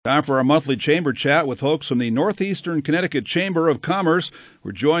Time for our monthly Chamber Chat with folks from the Northeastern Connecticut Chamber of Commerce.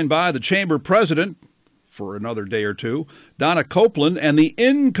 We're joined by the Chamber President for another day or two, Donna Copeland, and the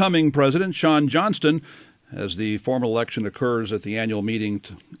incoming President, Shawn Johnston, as the formal election occurs at the annual meeting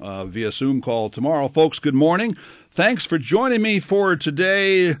via Zoom call tomorrow. Folks, good morning. Thanks for joining me for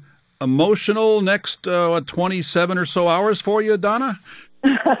today. Emotional next 27 or so hours for you, Donna?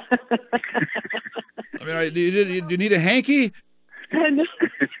 I mean, do you need a hanky?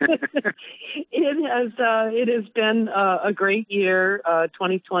 It has been a great year.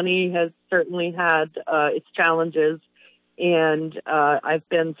 2020 has certainly had its challenges, and I've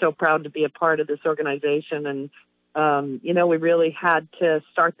been so proud to be a part of this organization. And we really had to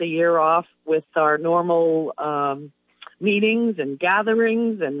start the year off with our normal meetings and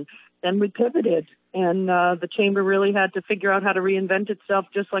gatherings, and then we pivoted. And the chamber really had to figure out how to reinvent itself,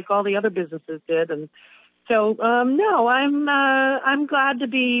 just like all the other businesses did. And so, no, I'm glad to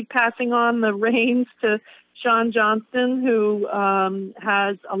be passing on the reins to Shawn Johnston, who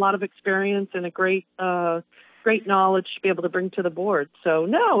has a lot of experience and a great knowledge to be able to bring to the board. So,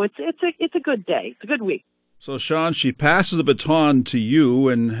 no, it's a good day. It's a good week. So, Shawn, she passes the baton to you,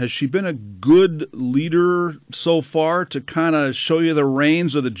 and has she been a good leader so far to kind of show you the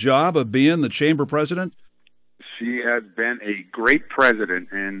reins of the job of being the chamber president? She has been a great president,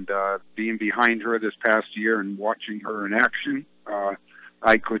 and being behind her this past year and watching her in action,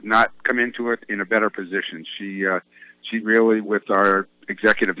 I could not come into it in a better position. She really, with our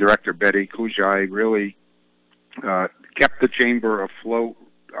executive director, Betty Kujai, really kept the chamber afloat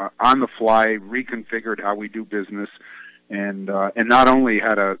on the fly, reconfigured how we do business, and not only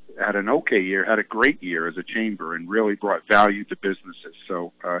had an okay year, had a great year as a chamber, and really brought value to businesses.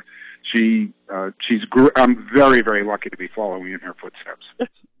 So I'm very, very lucky to be following in her footsteps.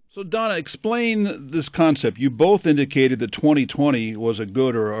 So, Donna, explain this concept. You both indicated that 2020 was a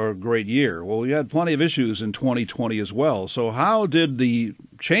good or a great year. Well, we had plenty of issues in 2020 as well. So how did the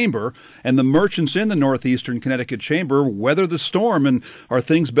chamber and the merchants in the Northeastern Connecticut Chamber weather the storm? And are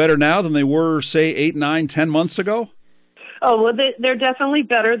things better now than they were, say, 8, 9, 10 months ago? Oh, well, they're definitely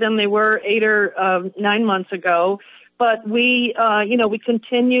better than they were 8 or 9 months ago. But we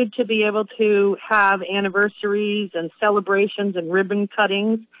continued to be able to have anniversaries and celebrations and ribbon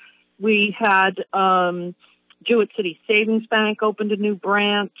cuttings. We had Jewett City Savings Bank opened a new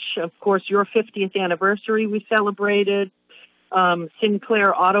branch. Of course, your 50th anniversary we celebrated.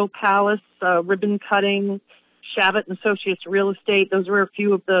 Sinclair Auto Palace, ribbon cutting. Shabbat and Associates Real Estate. Those were a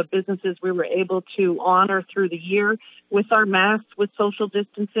few of the businesses we were able to honor through the year with our masks, with social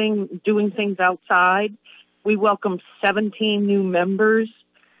distancing, doing things outside. We welcomed 17 new members,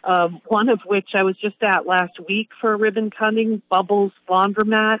 one of which I was just at last week for a ribbon cutting, Bubbles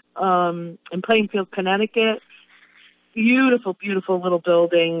Laundromat in Plainfield, Connecticut. Beautiful, beautiful little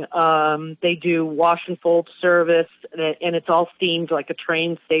building. They do wash and fold service, and it's all themed like a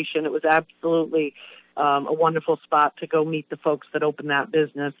train station. It was absolutely a wonderful spot to go meet the folks that opened that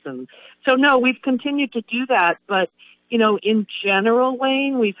business. And so, no, we've continued to do that. But, in general,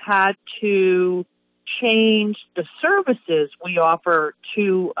 Wayne, we've had to change the services we offer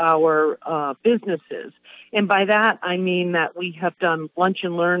to our businesses. And by that, I mean that we have done lunch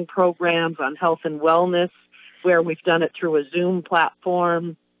and learn programs on health and wellness, where we've done it through a Zoom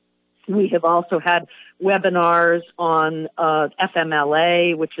platform. We have also had webinars on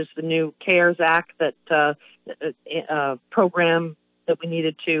FMLA, which is the new CARES Act program that we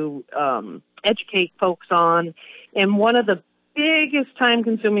needed to educate folks on. And one of the biggest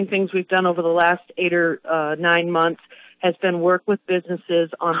time-consuming things we've done over the last 8 or 9 months has been work with businesses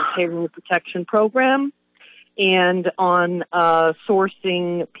on the payroll protection program and on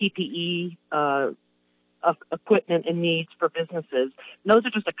sourcing PPE equipment and needs for businesses. And those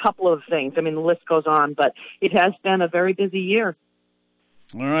are just a couple of things. I mean, the list goes on, but it has been a very busy year.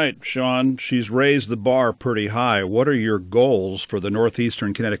 All right, Shawn, she's raised the bar pretty high. What are your goals for the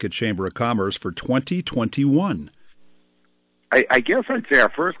Northeastern Connecticut Chamber of Commerce for 2021? I guess I'd say our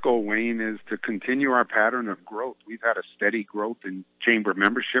first goal, Wayne, is to continue our pattern of growth. We've had a steady growth in chamber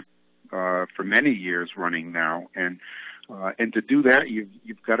membership for many years running now, and to do that,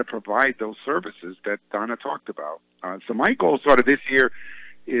 you've got to provide those services that Donna talked about. So my goal sort of this year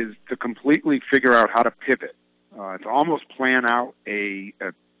is to completely figure out how to pivot, to almost plan out a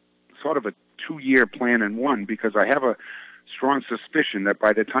sort of a 2-year plan in one, because I have a strong suspicion that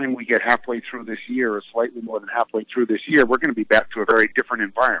by the time we get halfway through this year, or slightly more than halfway through this year, we're going to be back to a very different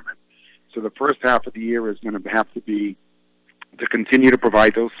environment. So the first half of the year is going to have to be to continue to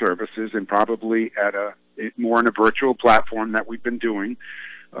provide those services, and probably at more on a virtual platform that we've been doing,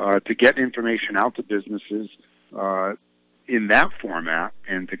 to get information out to businesses in that format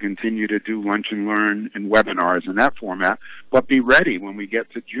and to continue to do lunch and learn and webinars in that format, but be ready when we get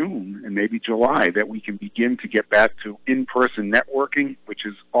to June and maybe July that we can begin to get back to in-person networking, which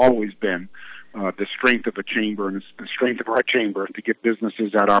has always been the strength of a chamber and the strength of our chamber, to give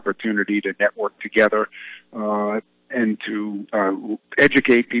businesses that opportunity to network together and to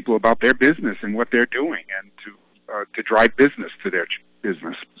educate people about their business and what they're doing, and to drive business to their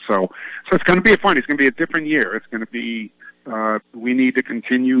business. So it's going to be fun. It's going to be a different year. It's going to be, we need to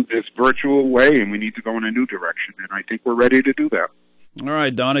continue this virtual way, and we need to go in a new direction, and I think we're ready to do that. All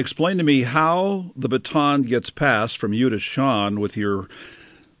right, Donna, explain to me how the baton gets passed from you to Shawn with your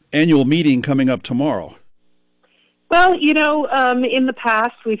annual meeting coming up tomorrow. Well, in the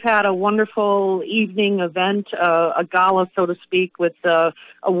past, we've had a wonderful evening event, a gala, so to speak, with the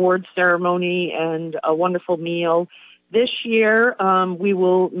award ceremony and a wonderful meal. This year, we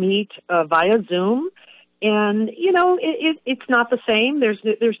will meet via Zoom, and, it's not the same.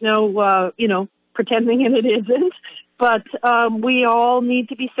 There's no, pretending it isn't, but we all need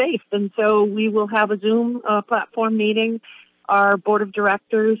to be safe, and so we will have a Zoom platform meeting. Our board of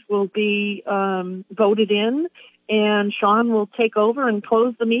directors will be voted in, and Shawn will take over and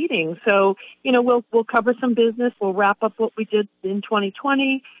close the meeting. So, we'll cover some business. We'll wrap up what we did in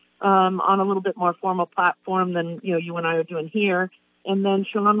 2020 on a little bit more formal platform than, you and I are doing here. And then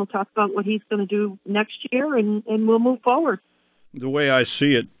Shawn will talk about what he's going to do next year, and we'll move forward. The way I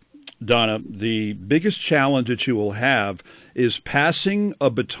see it, Donna, the biggest challenge that you will have is passing a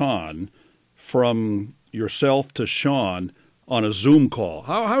baton from yourself to Shawn on a Zoom call.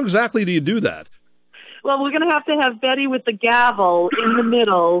 How exactly do you do that? Well, we're going to have Betty with the gavel in the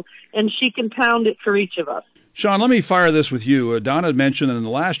middle, and she can pound it for each of us. Shawn, let me fire this with you. Donna mentioned that in the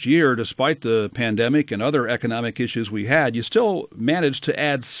last year, despite the pandemic and other economic issues we had, you still managed to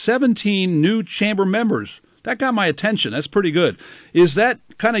add 17 new chamber members. That got my attention. That's pretty good. Is that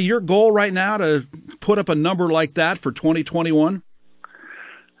kind of your goal right now, to put up a number like that for 2021?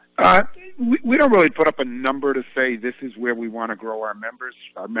 We don't really put up a number to say this is where we want to grow our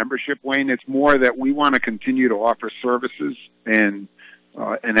membership, Wayne. It's more that we want to continue to offer services, and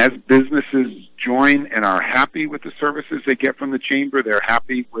as businesses join and are happy with the services they get from the chamber, they're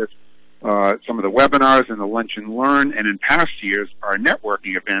happy with some of the webinars and the lunch and learn. And in past years, our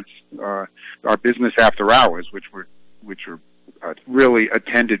networking events, our business after hours, which were really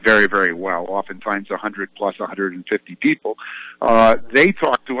attended very, very well, oftentimes 100 plus 150 people, they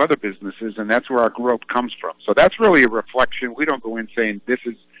talk to other businesses, and that's where our growth comes from. So that's really a reflection. We don't go in saying this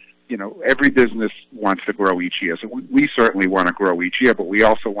is, every business wants to grow each year. So we certainly want to grow each year, but we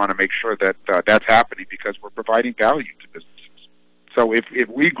also want to make sure that that's happening because we're providing value to businesses. So if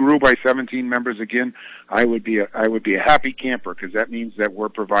we grew by 17 members again, I would be a happy camper, because that means that we're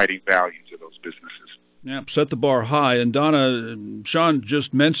providing value to those businesses. Yeah, set the bar high. And Donna, Shawn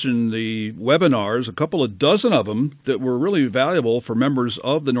just mentioned the webinars, a couple of dozen of them that were really valuable for members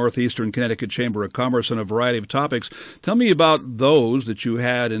of the Northeastern Connecticut Chamber of Commerce on a variety of topics. Tell me about those that you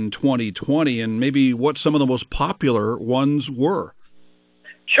had in 2020 and maybe what some of the most popular ones were.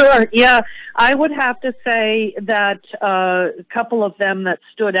 Sure, yeah. I would have to say that a couple of them that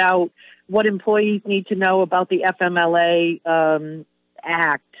stood out, what employees need to know about the FMLA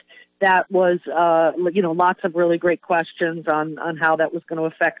Act. That was, lots of really great questions on how that was going to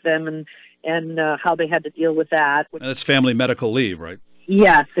affect them and how they had to deal with that. That's family medical leave, right?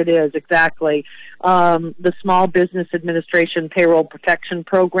 Yes, it is, exactly. The Small Business Administration Payroll Protection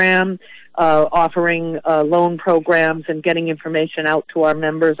Program, offering loan programs and getting information out to our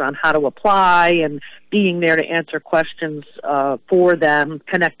members on how to apply and being there to answer questions for them,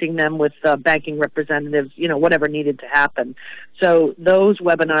 connecting them with banking representatives, whatever needed to happen. So those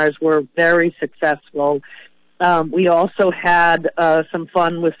webinars were very successful. We also had some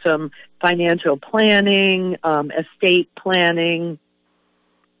fun with some financial planning, estate planning,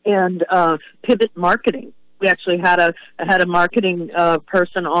 and pivot marketing. We actually had a marketing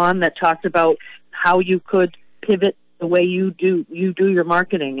person on that talked about how you could pivot the way you do your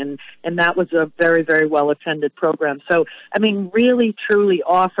marketing, and that was a very, very well attended program. So, really, truly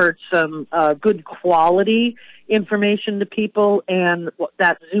offered some good quality information to people, and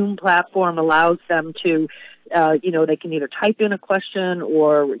that Zoom platform allows them to, they can either type in a question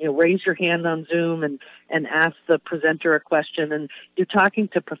or raise your hand on Zoom and ask the presenter a question, and you're talking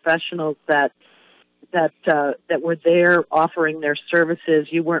to professionals that were there offering their services.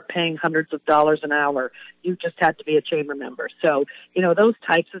 You weren't paying hundreds of dollars an hour. You just had to be a chamber member. So, those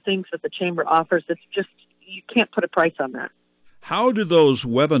types of things that the chamber offers, it's just, you can't put a price on that. How do those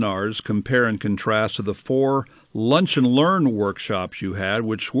webinars compare and contrast to the 4 lunch and learn workshops you had,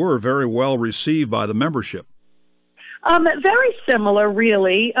 which were very well received by the membership? Very similar,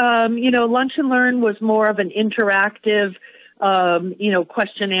 really. Lunch and Learn was more of an interactive,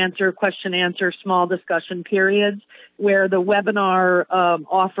 question, answer, small discussion periods, where the webinar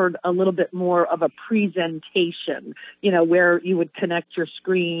offered a little bit more of a presentation, where you would connect your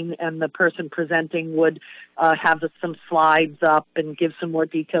screen and the person presenting would have some slides up and give some more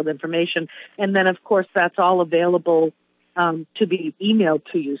detailed information. And then, of course, that's all available to be emailed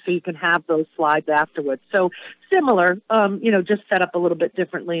to you, so you can have those slides afterwards. So similar, just set up a little bit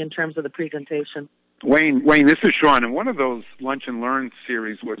differently in terms of the presentation. Wayne, this is Shawn, and one of those Lunch and Learn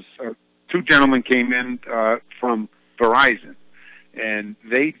series was two gentlemen came in from Verizon, and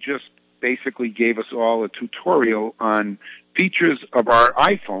they just basically gave us all a tutorial on features of our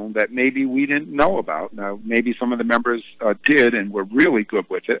iPhone that maybe we didn't know about. Now, maybe some of the members did and were really good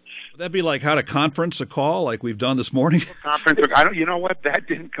with it. Would that be like how to conference a call like we've done this morning? You know what? That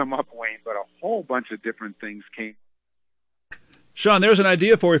didn't come up, Wayne, but a whole bunch of different things came. Shawn, there's an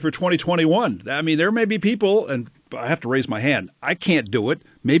idea for you for 2021. I mean, there may be people, and I have to raise my hand, I can't do it.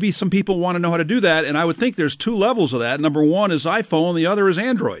 Maybe some people want to know how to do that, and I would think there's two levels of that. Number one is iPhone, the other is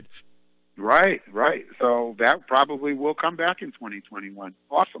Android. Right. So that probably will come back in 2021.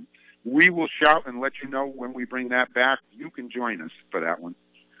 Awesome. We will shout and let you know when we bring that back. You can join us for that one.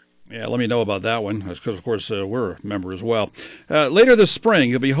 Yeah, let me know about that one, because, of course, we're a member as well. Later this spring,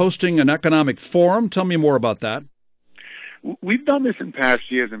 you'll be hosting an economic forum. Tell me more about that. We've done this in past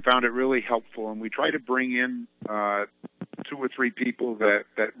years and found it really helpful, and we try to bring in 2 or 3 people that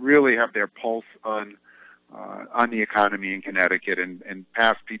really have their pulse on the economy in Connecticut, and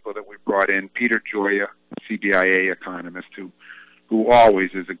past people that we've brought in. Peter Joya, CBIA economist, who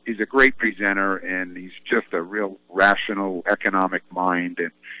always is a great presenter, and he's just a real rational economic mind,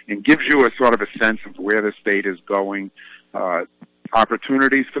 and gives you a sort of a sense of where the state is going,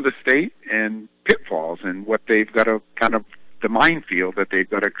 opportunities for the state and pitfalls, and what they've got to kind of the minefield that they've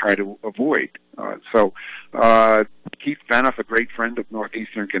got to try to avoid. So Keith Benoff, a great friend of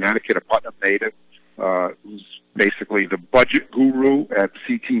Northeastern Connecticut, a Putnam native, who's basically the budget guru at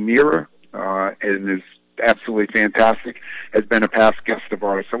CT Mira, and is absolutely fantastic, has been a past guest of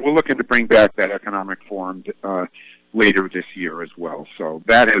ours. So we're looking to bring back that economic forum later this year as well. So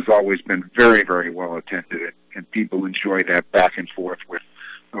that has always been very, very well attended, and people enjoy that back and forth with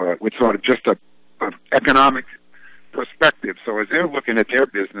sort of just a economic perspective. So as they're looking at their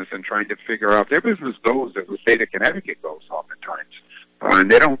business and trying to figure out, their business goes as the state of Connecticut goes oftentimes.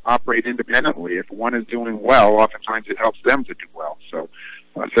 And they don't operate independently. If one is doing well, oftentimes it helps them to do well. So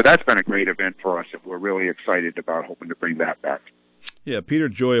that's been a great event for us, and we're really excited about hoping to bring that back. Yeah, Peter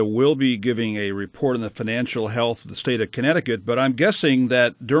Joya will be giving a report on the financial health of the state of Connecticut, but I'm guessing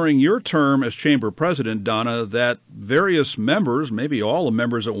that during your term as Chamber President, Donna, that various members, maybe all the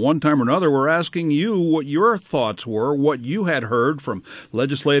members at one time or another, were asking you what your thoughts were, what you had heard from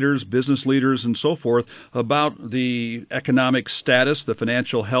legislators, business leaders, and so forth about the economic status, the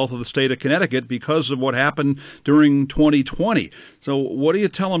financial health of the state of Connecticut because of what happened during 2020. So what do you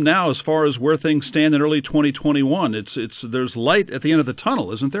tell them now as far as where things stand in early 2021? There's light at the end of the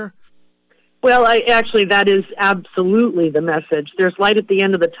tunnel, isn't there? Well, actually, that is absolutely the message. There's light at the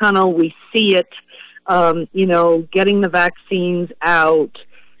end of the tunnel. We see it, getting the vaccines out.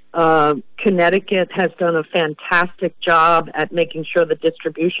 Connecticut has done a fantastic job at making sure the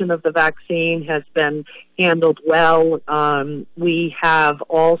distribution of the vaccine has been handled well. We have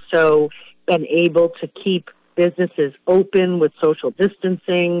also been able to keep businesses open with social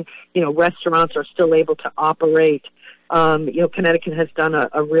distancing. Restaurants are still able to operate. Connecticut has done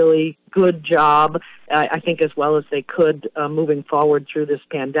a really good job, I think, as well as they could moving forward through this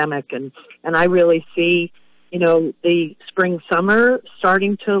pandemic. And I really see, the spring, summer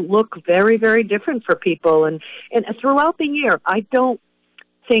starting to look very, very different for people. And throughout the year, I don't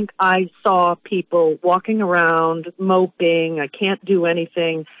think I saw people walking around moping, I can't do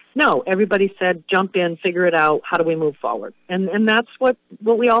anything. No, everybody said, jump in, figure it out. How do we move forward? And that's what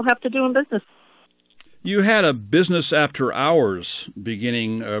we all have to do in business. You had a business after hours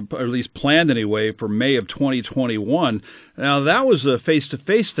beginning, or at least planned anyway, for May of 2021. Now, that was a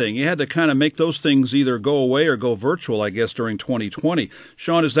face-to-face thing. You had to kind of make those things either go away or go virtual, I guess, during 2020.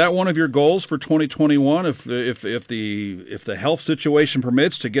 Shawn, is that one of your goals for 2021, if the health situation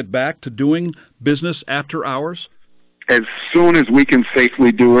permits, to get back to doing business after hours? As soon as we can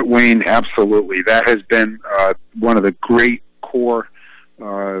safely do it, Wayne, absolutely. That has been one of the great core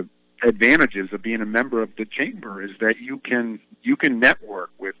advantages of being a member of the chamber, is that you can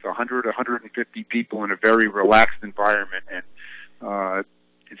network with 100, 150 people in a very relaxed environment and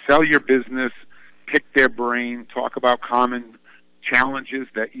sell your business, pick their brain, talk about common challenges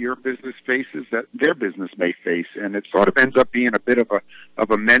that your business faces that their business may face, and it sort of ends up being a bit of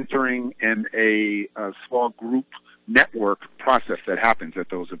a mentoring and a small group network process that happens at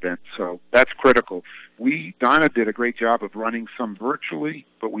those events. So that's critical. Donna did a great job of running some virtually,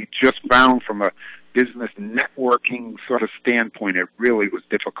 but we just found from a business networking sort of standpoint, it really was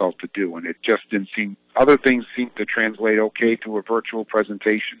difficult to do, and it just didn't seem, other things seemed to translate okay to a virtual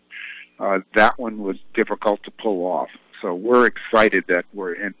presentation. That one was difficult to pull off. So we're excited that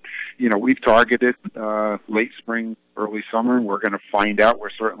we've targeted late spring, early summer, and we're going to find out. We're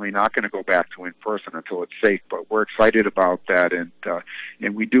certainly not going to go back to in-person until it's safe, but we're excited about that,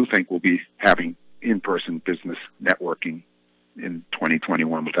 and we do think we'll be having in-person business networking in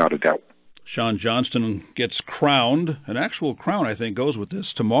 2021 without a doubt. Shawn Johnston gets crowned. An actual crown, I think, goes with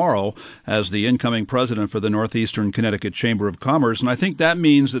this tomorrow as the incoming president for the Northeastern Connecticut Chamber of Commerce. And I think that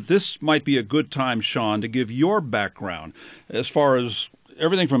means that this might be a good time, Shawn, to give your background as far as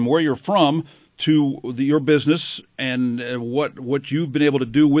everything from where you're from to your business and what you've been able to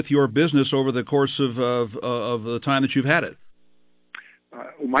do with your business over the course of the time that you've had it.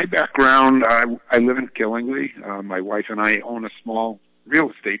 My background, I live in Killingly. My wife and I own a small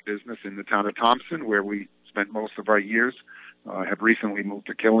real estate business in the town of Thompson, where we spent most of our years. Have recently moved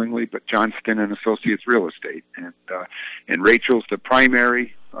to Killingly, but Johnston and Associates Real Estate, and Rachel's the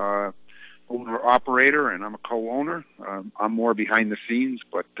primary owner operator, and I'm a co-owner. I'm more behind the scenes,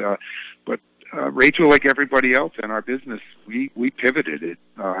 but Rachel, like everybody else in our business, we pivoted it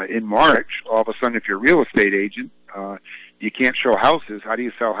in March. All of a sudden, if you're a real estate agent, you can't show houses. How do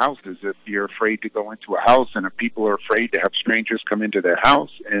you sell houses if you're afraid to go into a house and if people are afraid to have strangers come into their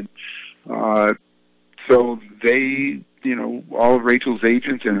house? And so they, all of Rachel's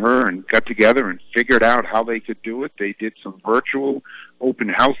agents and her got together and figured out how they could do it. They did some virtual open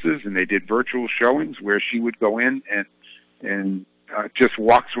houses, and they did virtual showings where she would go in and just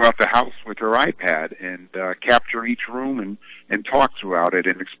walk throughout the house with her iPad and capture each room and talk throughout it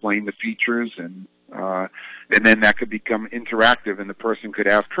and explain the features, and then that could become interactive, and the person could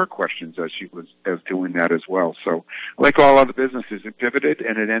ask her questions as she was doing that as well. So, like all other businesses, it pivoted,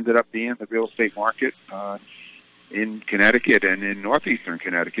 and it ended up being the real estate market in Connecticut and in Northeastern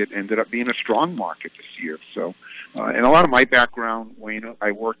Connecticut ended up being a strong market this year. So, and a lot of my background, Wayne,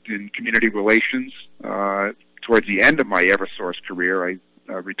 I worked in community relations towards the end of my Eversource career. I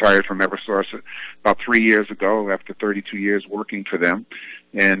retired from Eversource about 3 years ago after 32 years working for them,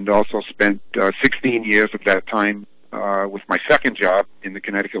 and also spent 16 years of that time with my second job in the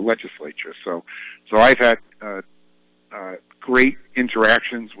Connecticut legislature. So I've had great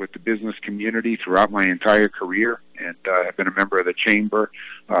interactions with the business community throughout my entire career, and I've been a member of the chamber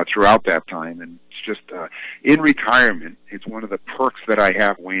throughout that time. And it's just in retirement, it's one of the perks that I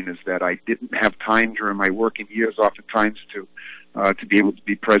have, Wayne, is that I didn't have time during my working years oftentimes to be able to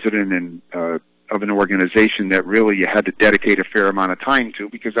be president and of an organization that really you had to dedicate a fair amount of time to,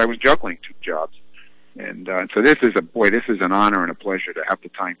 because I was juggling two jobs. And so this is an honor and a pleasure to have the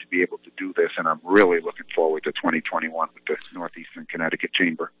time to be able to do this, and I'm really looking forward to 2021 with the Northeastern Connecticut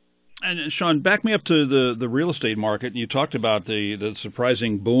Chamber. And Shawn, back me up to the real estate market. And you talked about the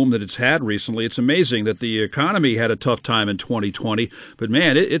surprising boom that it's had recently. It's amazing that the economy had a tough time in 2020, but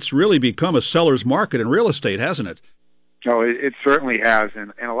man, it's really become a seller's market in real estate, hasn't it? No, it certainly has,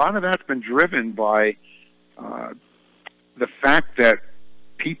 and a lot of that's been driven by the fact that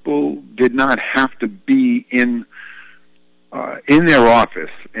people did not have to be in their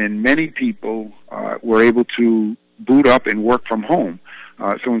office, and many people were able to boot up and work from home.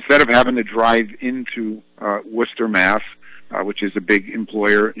 So instead of having to drive into Worcester, Mass., which is a big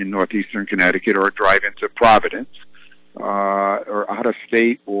employer in Northeastern Connecticut, or drive into Providence, or out of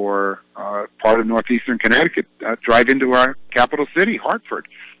state, or part of Northeastern Connecticut, drive into our capital city, Hartford.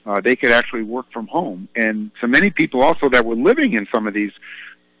 They could actually work from home. And so many people also that were living in some of these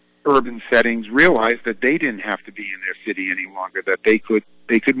urban settings realized that they didn't have to be in their city any longer, that they could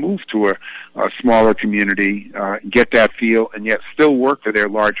move to a smaller community, get that feel, and yet still work for their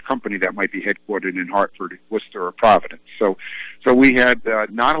large company that might be headquartered in Hartford, Worcester, or Providence. So we had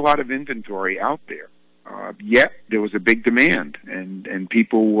not a lot of inventory out there. Yet there was a big demand, and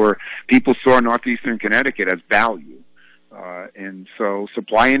people saw Northeastern Connecticut as value, and so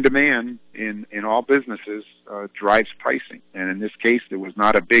supply and demand in all businesses drives pricing. And in this case, there was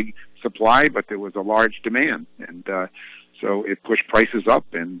not a big supply, but there was a large demand, and so it pushed prices up.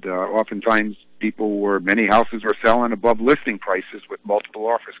 And oftentimes, many houses were selling above listing prices with multiple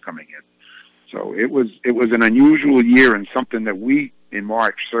offers coming in. So it was an unusual year, and something that we in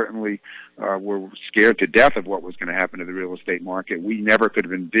March certainly were scared to death of what was going to happen to the real estate market. We never could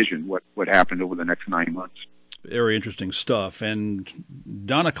have envisioned what happened over the next 9 months. Very interesting stuff. And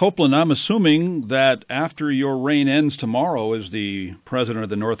Donna Copeland, I'm assuming that after your reign ends tomorrow as the president of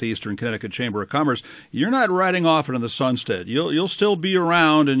the Northeastern Connecticut Chamber of Commerce, you're not riding off into the sunset. You'll still be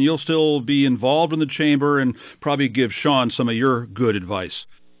around, and you'll still be involved in the chamber and probably give Shawn some of your good advice.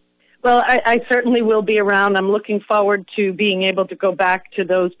 Well, I certainly will be around. I'm looking forward to being able to go back to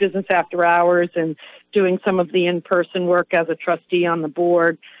those business after hours and doing some of the in-person work as a trustee on the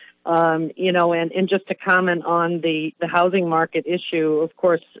board. And just to comment on the housing market issue, of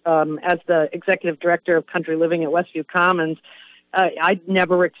course, as the executive director of Country Living at Westview Commons, I'd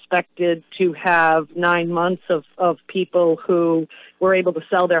never expected to have 9 months of people who were able to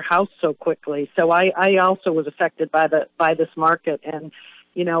sell their house so quickly. So I also was affected by this market. And,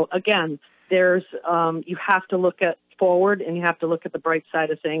 again, there's you have to look at forward and you have to look at the bright side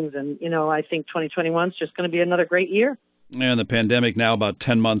of things. And, I think 2021 is just going to be another great year. And the pandemic now about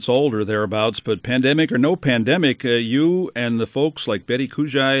 10 months old or thereabouts, but pandemic or no pandemic, you and the folks like Betty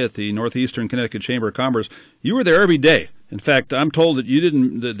Kujai at the Northeastern Connecticut Chamber of Commerce, you were there every day. In fact, I'm told that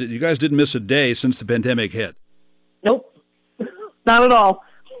you guys didn't miss a day since the pandemic hit. Nope, not at all.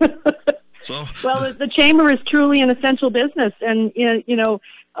 Well, the chamber is truly an essential business, and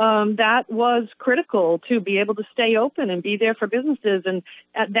that was critical to be able to stay open and be there for businesses, and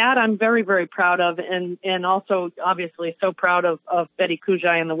at that I'm very, very proud of, and also obviously so proud of Betty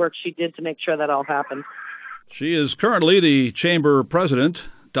Kujai and the work she did to make sure that all happened. She is currently the chamber president,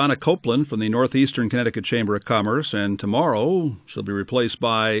 Donna Copeland from the Northeastern Connecticut Chamber of Commerce, and tomorrow she'll be replaced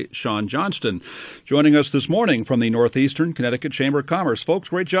by Shawn Johnston. Joining us this morning from the Northeastern Connecticut Chamber of Commerce. Folks,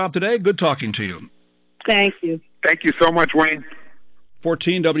 great job today. Good talking to you. Thank you. Thank you so much, Wayne.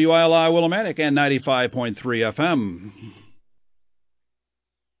 14 WILI Willimantic and 95.3 FM.